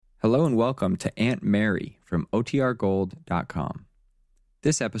Hello and welcome to Aunt Mary from OTRGold.com.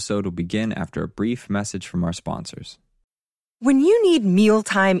 This episode will begin after a brief message from our sponsors. When you need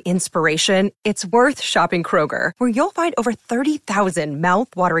mealtime inspiration, it's worth shopping Kroger, where you'll find over 30,000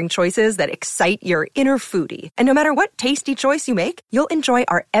 mouth-watering choices that excite your inner foodie. And no matter what tasty choice you make, you'll enjoy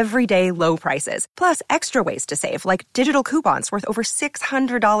our everyday low prices, plus extra ways to save, like digital coupons worth over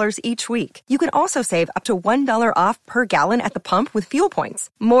 $600 each week. You can also save up to $1 off per gallon at the pump with fuel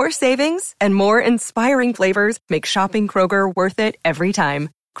points. More savings and more inspiring flavors make shopping Kroger worth it every time.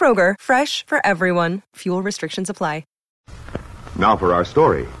 Kroger, fresh for everyone. Fuel restrictions apply. Now for our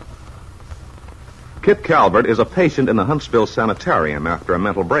story. Kit Calvert is a patient in the Huntsville Sanitarium after a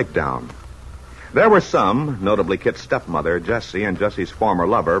mental breakdown. There were some, notably Kit's stepmother, Jessie, and Jessie's former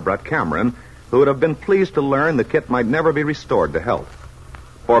lover, Brett Cameron, who would have been pleased to learn that Kit might never be restored to health.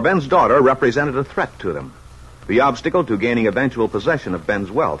 For Ben's daughter represented a threat to them, the obstacle to gaining eventual possession of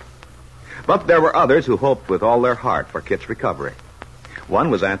Ben's wealth. But there were others who hoped with all their heart for Kit's recovery.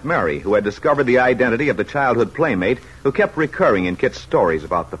 One was Aunt Mary, who had discovered the identity of the childhood playmate who kept recurring in Kit's stories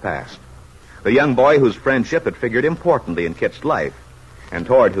about the past. The young boy whose friendship had figured importantly in Kit's life, and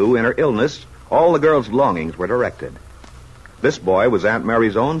toward who, in her illness, all the girl's longings were directed. This boy was Aunt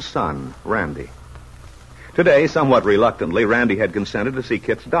Mary's own son, Randy. Today, somewhat reluctantly, Randy had consented to see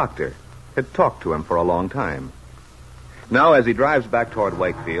Kit's doctor, had talked to him for a long time. Now, as he drives back toward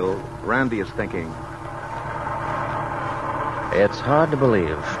Wakefield, Randy is thinking, it's hard to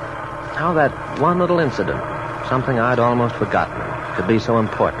believe how that one little incident, something I'd almost forgotten, could be so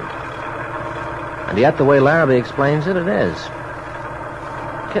important. And yet the way Larrabee explains it, it is.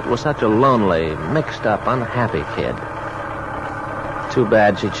 Kit was such a lonely, mixed-up, unhappy kid. Too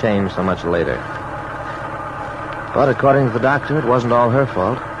bad she changed so much later. But according to the doctor, it wasn't all her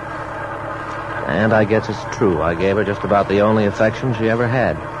fault. And I guess it's true. I gave her just about the only affection she ever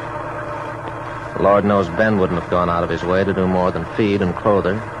had. Lord knows Ben wouldn't have gone out of his way to do more than feed and clothe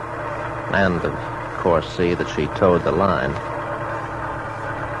her. And, of course, see that she towed the line.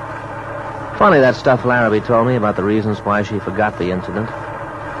 Funny that stuff Larrabee told me about the reasons why she forgot the incident.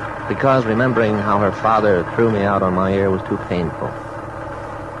 Because remembering how her father threw me out on my ear was too painful.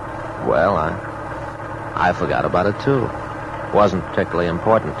 Well, I forgot about it, too. It wasn't particularly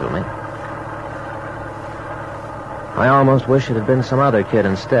important to me. I almost wish it had been some other kid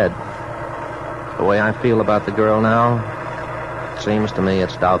instead. The way I feel about the girl now, it seems to me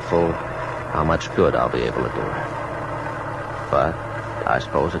it's doubtful how much good I'll be able to do her. But I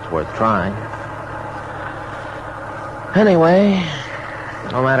suppose it's worth trying. Anyway,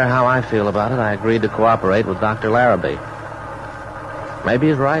 no matter how I feel about it, I agreed to cooperate with Dr. Larrabee. Maybe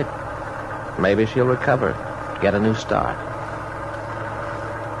he's right. Maybe she'll recover, get a new start.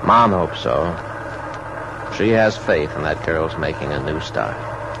 Mom hopes so. She has faith in that girl's making a new start.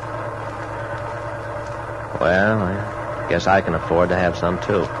 Well, I guess I can afford to have some,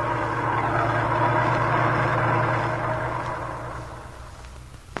 too.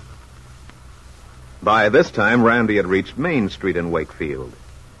 By this time, Randy had reached Main Street in Wakefield.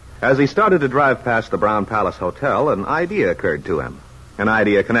 As he started to drive past the Brown Palace Hotel, an idea occurred to him. An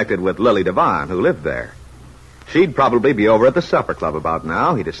idea connected with Lily Devon, who lived there. She'd probably be over at the supper club about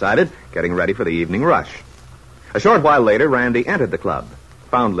now, he decided, getting ready for the evening rush. A short while later, Randy entered the club,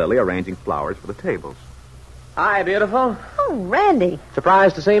 found Lily arranging flowers for the tables. Hi, beautiful. Oh, Randy.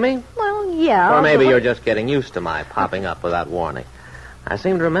 Surprised to see me? Well, yeah. Or maybe you're just getting used to my popping up without warning. I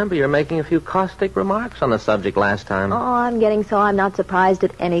seem to remember you're making a few caustic remarks on the subject last time. Oh, I'm getting so I'm not surprised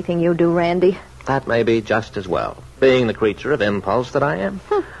at anything you do, Randy. That may be just as well, being the creature of impulse that I am.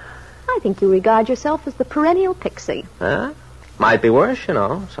 I think you regard yourself as the perennial pixie. Huh? Might be worse, you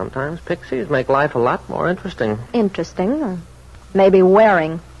know. Sometimes pixies make life a lot more interesting. Interesting, or maybe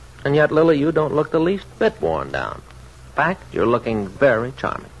wearing. And yet, Lily, you don't look the least bit worn down. In fact, you're looking very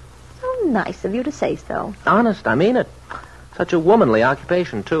charming. So nice of you to say so. Honest, I mean it. Such a womanly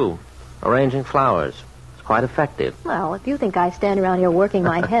occupation, too. Arranging flowers. It's quite effective. Well, if you think I stand around here working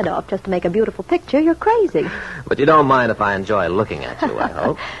my head off just to make a beautiful picture, you're crazy. But you don't mind if I enjoy looking at you, I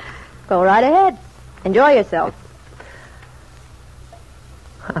hope. Go right ahead. Enjoy yourself.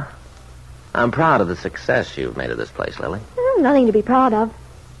 I'm proud of the success you've made of this place, Lily. Nothing to be proud of.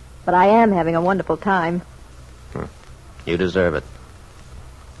 But I am having a wonderful time. You deserve it.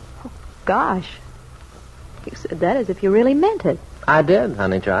 Oh, gosh. You said that as if you really meant it. I did,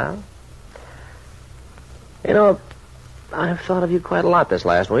 honey child. You know, I've thought of you quite a lot this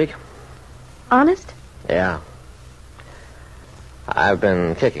last week. Honest? Yeah. I've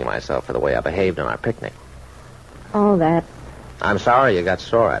been kicking myself for the way I behaved on our picnic. Oh, that. I'm sorry you got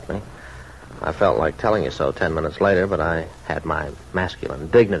sore at me. I felt like telling you so 10 minutes later, but I had my masculine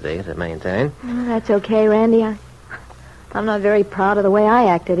dignity to maintain. Well, that's okay, Randy. I'm not very proud of the way I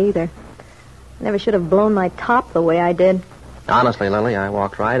acted either. Never should have blown my top the way I did. Honestly, Lily, I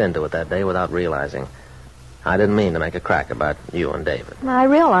walked right into it that day without realizing. I didn't mean to make a crack about you and David. I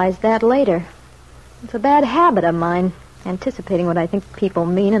realized that later. It's a bad habit of mine, anticipating what I think people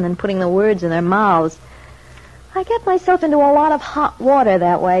mean and then putting the words in their mouths. I get myself into a lot of hot water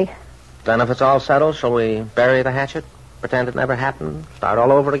that way. Then if it's all settled, shall we bury the hatchet? Pretend it never happened? Start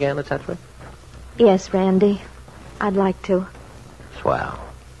all over again, etc.? Yes, Randy. I'd like to. Swell.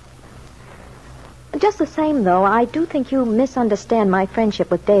 Just the same, though, I do think you misunderstand my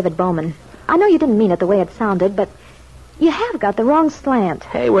friendship with David Bowman. I know you didn't mean it the way it sounded, but you have got the wrong slant.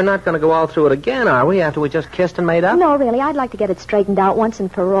 Hey, we're not going to go all through it again, are we, after we just kissed and made up? No, really, I'd like to get it straightened out once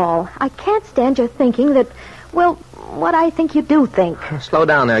and for all. I can't stand your thinking that, well, what I think you do think. Slow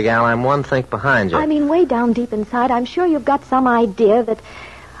down there, gal. I'm one think behind you. I mean, way down deep inside, I'm sure you've got some idea that,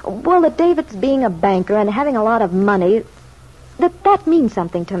 well, that David's being a banker and having a lot of money, that means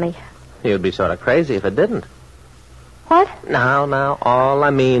something to me. You'd be sort of crazy if it didn't. What? Now, all I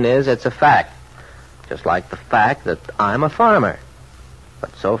mean is it's a fact. Just like the fact that I'm a farmer.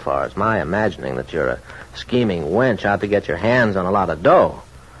 But so far as my imagining that you're a scheming wench out to get your hands on a lot of dough,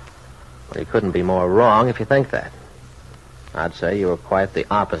 well, you couldn't be more wrong if you think that. I'd say you were quite the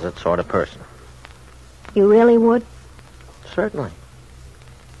opposite sort of person. You really would? Certainly.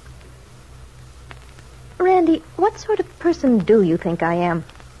 Randy, what sort of person do you think I am?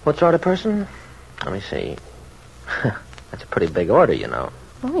 What sort of person? Let me see. That's a pretty big order, you know.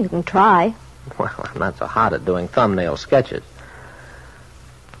 Well, you can try. Well, I'm not so hot at doing thumbnail sketches.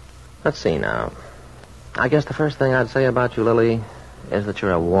 Let's see now. I guess the first thing I'd say about you, Lily, is that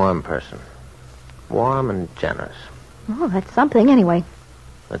you're a warm person. Warm and generous. Oh, that's something anyway.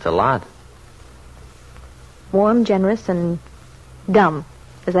 It's a lot. Warm, generous, and dumb.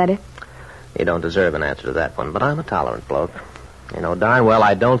 Is that it? You don't deserve an answer to that one, but I'm a tolerant bloke. You know darn well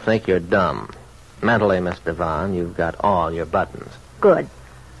I don't think you're dumb. Mentally, Miss Devon, you've got all your buttons. Good.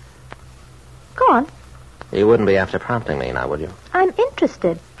 Go on. You wouldn't be after prompting me now, would you? I'm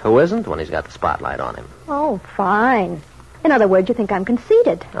interested. Who isn't when he's got the spotlight on him? Oh, fine. In other words, you think I'm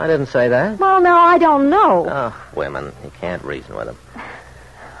conceited. I didn't say that. Well, no, I don't know. Oh, women. You can't reason with them.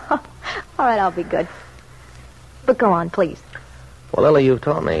 All right, I'll be good. But go on, please. Well, Lily, you've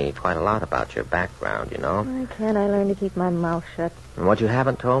told me quite a lot about your background, you know. Why can't I learn to keep my mouth shut? And what you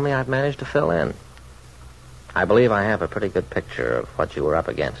haven't told me, I've managed to fill in. I believe I have a pretty good picture of what you were up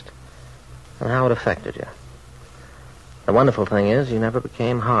against and how it affected you. The wonderful thing is you never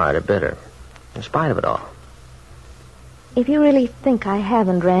became hard or bitter, in spite of it all. If you really think I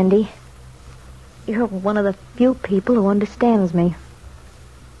haven't, Randy, you're one of the few people who understands me.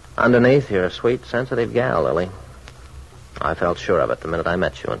 Underneath, you're a sweet, sensitive gal, Lily. I felt sure of it the minute I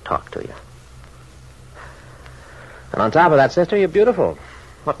met you and talked to you. And on top of that, sister, you're beautiful.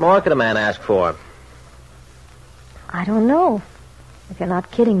 What more could a man ask for? I don't know, if you're not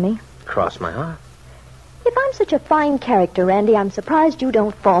kidding me. Cross my heart. If I'm such a fine character, Randy, I'm surprised you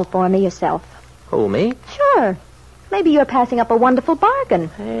don't fall for me yourself. Who, me? Sure. Maybe you're passing up a wonderful bargain.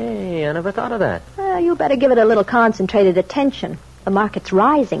 Hey, I never thought of that. You better give it a little concentrated attention. The market's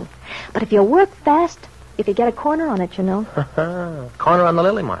rising. But if you work fast, if you get a corner on it, you know. Corner on the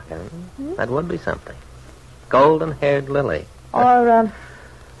lily market. Mm-hmm. That would be something. Golden-haired Lily. Or,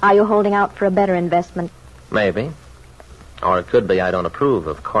 are you holding out for a better investment? Maybe. Or it could be I don't approve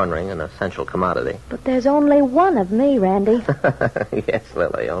of cornering an essential commodity. But there's only one of me, Randy. Yes,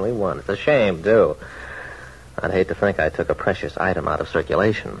 Lily, only one. It's a shame, too. I'd hate to think I took a precious item out of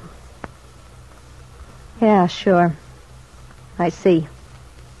circulation. Yeah, sure. I see.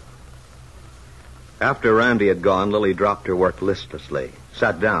 After Randy had gone, Lily dropped her work listlessly,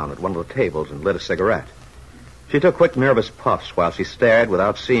 sat down at one of the tables and lit a cigarette. She took quick, nervous puffs while she stared,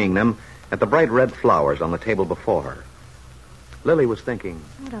 without seeing them, at the bright red flowers on the table before her. Lily was thinking,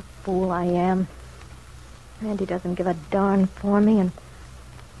 what a fool I am. Randy doesn't give a darn for me, and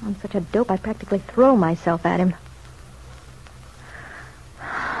I'm such a dope I practically throw myself at him.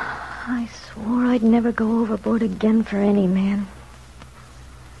 I swore I'd never go overboard again for any man.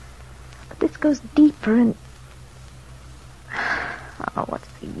 But this goes deeper and... Oh, what's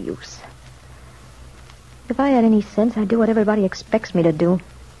the use? If I had any sense, I'd do what everybody expects me to do.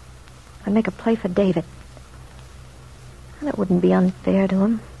 I'd make a play for David. And it wouldn't be unfair to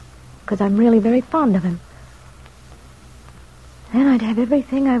him, because I'm really very fond of him. Then I'd have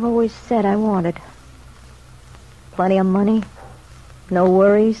everything I've always said I wanted. Plenty of money, no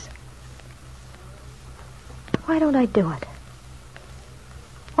worries. Why don't I do it?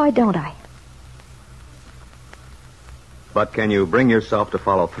 Why don't I? But can you bring yourself to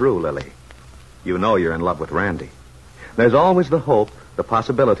follow through, Lily? You know you're in love with Randy. There's always the hope, the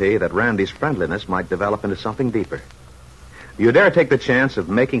possibility that Randy's friendliness might develop into something deeper. Do you dare take the chance of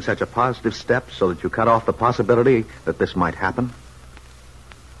making such a positive step so that you cut off the possibility that this might happen?